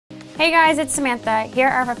Hey guys, it's Samantha. Here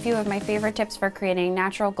are a few of my favorite tips for creating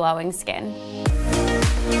natural glowing skin.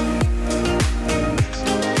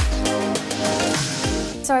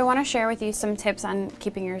 So I want to share with you some tips on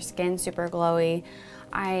keeping your skin super glowy.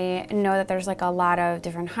 I know that there's like a lot of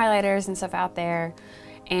different highlighters and stuff out there,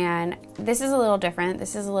 and this is a little different.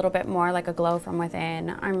 This is a little bit more like a glow from within.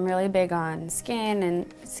 I'm really big on skin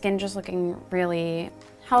and skin just looking really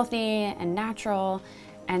healthy and natural,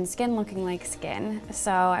 and skin looking like skin.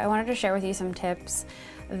 So I wanted to share with you some tips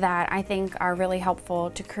that I think are really helpful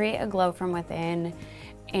to create a glow from within,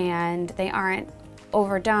 and they aren't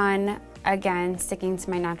overdone. Again, sticking to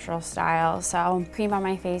my natural style. So cream on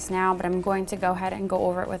my face now, but I'm going to go ahead and go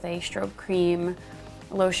over it with a Strobe Cream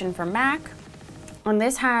lotion from MAC. And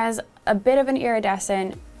this has a bit of an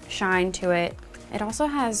iridescent shine to it. It also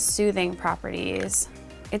has soothing properties.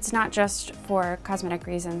 It's not just for cosmetic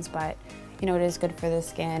reasons, but you know, it is good for the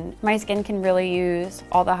skin. My skin can really use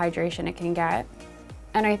all the hydration it can get.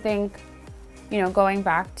 And I think, you know, going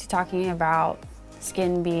back to talking about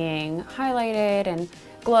skin being highlighted and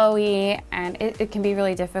glowy, and it can be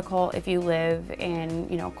really difficult if you live in,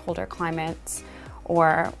 you know, colder climates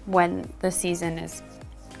or when the season is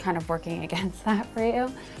kind of working against that for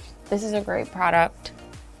you. This is a great product.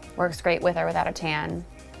 Works great with or without a tan.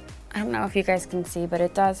 I don't know if you guys can see, but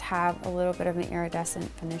it does have a little bit of an iridescent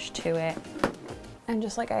finish to it. And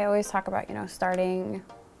just like I always talk about, you know, starting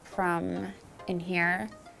from in here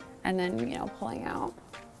and then, you know, pulling out.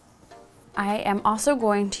 I am also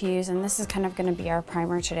going to use, and this is kind of going to be our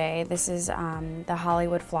primer today, this is the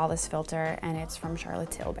Hollywood Flawless Filter, and it's from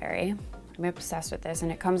Tilbury. I'm obsessed with this,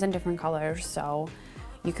 and it comes in different colors, so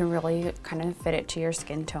you can really kind of fit it to your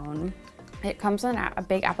skin tone. It comes in a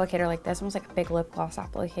big applicator like this, almost like a big lip gloss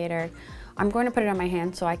applicator. I'm going to put it on my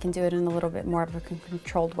hand so I can do it in a little bit more of a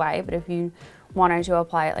controlled way, but if you wanted to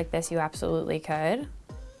apply it like this, you absolutely could.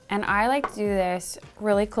 And I like to do this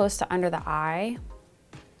really close to under the eye.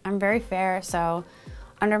 I'm very fair, so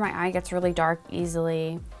under my eye gets really dark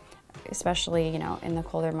easily, especially, you know, in the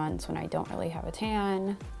colder months when I don't really have a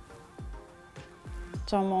tan.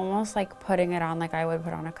 So I'm almost like putting it on like I would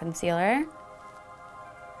put on a concealer.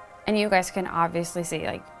 And you guys can obviously see,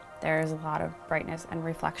 like, there's a lot of brightness and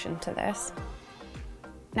reflection to this.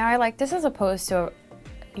 Now I like this as opposed to,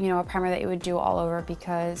 you know, a primer that you would do all over,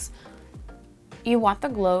 because you want the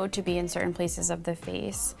glow to be in certain places of the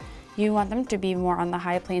face. You want them to be more on the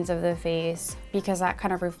high planes of the face, because that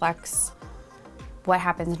kind of reflects what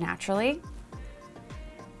happens naturally.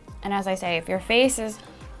 And as I say, if your face is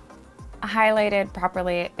highlighted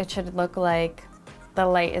properly, it should look like the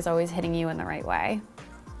light is always hitting you in the right way.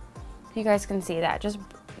 You guys can see that,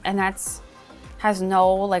 and has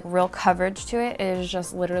no like real coverage to it. It is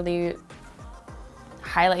just literally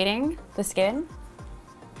highlighting the skin.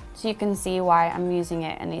 So you can see why I'm using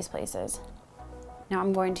it in these places. Now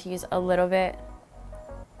I'm going to use a little bit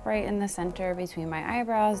right in the center between my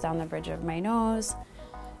eyebrows, down the bridge of my nose,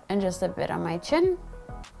 and just a bit on my chin.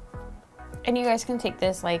 And you guys can take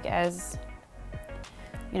this like as,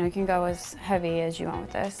 you know, you can go as heavy as you want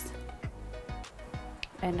with this.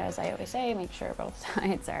 And as I always say, make sure both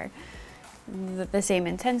sides are the same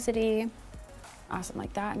intensity. Awesome,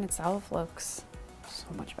 like that in itself looks so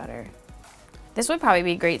much better. This would probably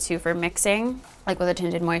be great too for mixing, like with a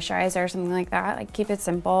tinted moisturizer or something like that. Like, keep it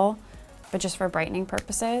simple, but just for brightening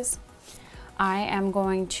purposes. I am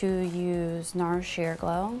going to use NARS Sheer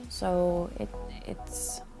Glow. So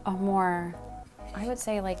it's a more, I would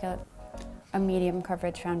say like a medium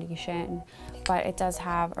coverage foundation, but it does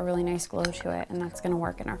have a really nice glow to it, and that's gonna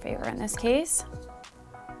work in our favor in this case.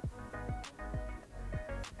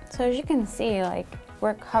 So as you can see, like,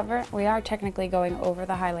 we are technically going over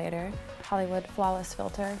the highlighter, Hollywood Flawless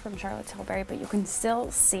Filter from Tilbury, but you can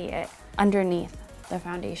still see it underneath the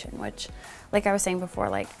foundation, which, like I was saying before,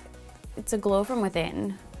 like, it's a glow from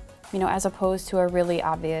within, you know, as opposed to a really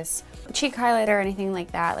obvious cheek highlighter or anything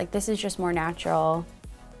like that. Like, this is just more natural.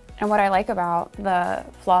 And what I like about the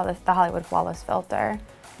Hollywood Flawless Filter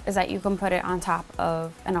is that you can put it on top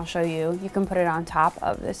of, and I'll show you, you can put it on top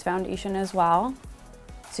of this foundation as well.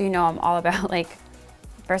 So you know I'm all about like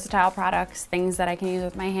versatile products, things that I can use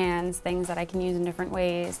with my hands, things that I can use in different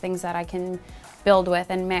ways, things that I can build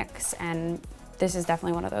with and mix, and this is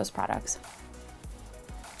definitely one of those products.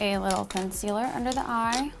 A little concealer under the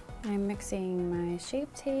eye. I'm mixing my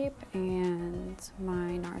Shape Tape and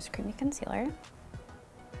my NARS Creamy Concealer.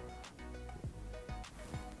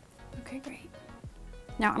 Okay, great.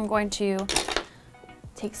 Now I'm going to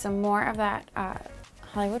take some more of that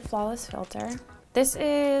Hollywood Flawless Filter. This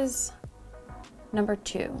is number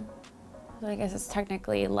 2. So I guess it's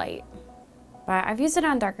technically light, but I've used it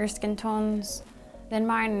on darker skin tones than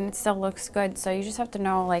mine and it still looks good. So you just have to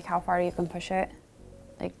know like how far you can push it.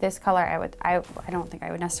 Like this color, I don't think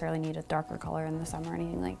I would necessarily need a darker color in the summer or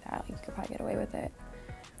anything like that. Like you could probably get away with it.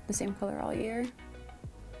 The same color all year.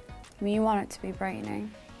 I mean, you want it to be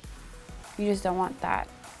brightening. You just don't want that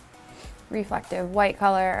reflective white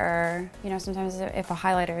color, or, you know, sometimes if a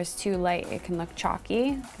highlighter is too light, it can look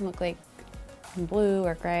chalky. It can look like blue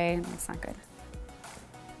or gray, and that's not good.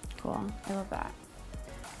 Cool, I love that.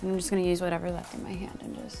 And I'm just gonna use whatever's left in my hand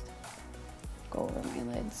and just go over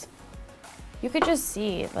my lids. You could just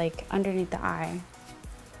see like underneath the eye.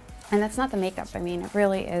 And that's not the makeup, I mean, it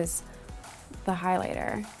really is the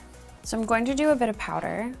highlighter. So I'm going to do a bit of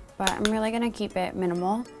powder, but I'm really gonna keep it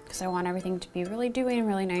minimal because I want everything to be really dewy and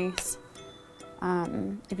really nice.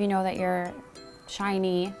 If you know that you're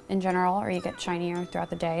shiny in general, or you get shinier throughout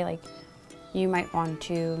the day, like you might want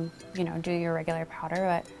to, you know, do your regular powder,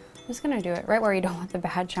 but I'm just gonna do it right where you don't want the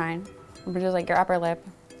bad shine, which is like your upper lip,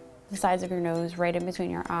 the sides of your nose, right in between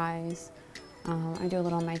your eyes. I do a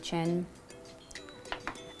little on my chin,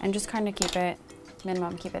 and just kind of keep it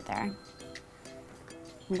minimum, keep it there.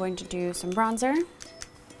 I'm going to do some bronzer.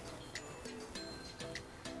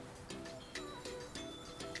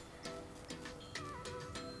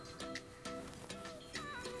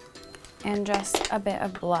 And just a bit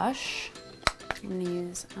of blush. I'm gonna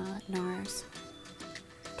use NARS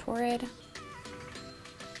Torrid.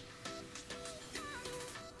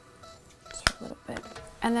 Just a little bit.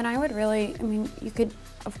 And then I would really, I mean, you could,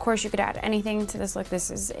 of course you could add anything to this look.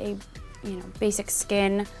 This is a, you know, basic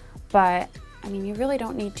skin, but I mean, you really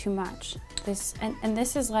don't need too much. This, and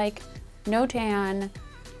this is like no tan.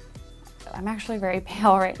 I'm actually very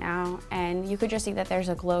pale right now, and you could just see that there's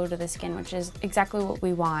a glow to the skin, which is exactly what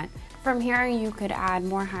we want. From here, you could add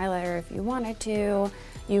more highlighter if you wanted to.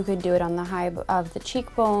 You could do it on the high of the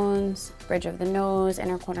cheekbones, bridge of the nose,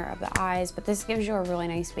 inner corner of the eyes, but this gives you a really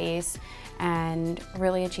nice base and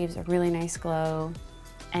really achieves a really nice glow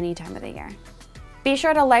any time of the year. Be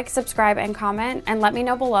sure to like, subscribe, and comment, and let me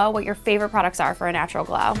know below what your favorite products are for a natural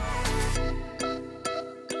glow.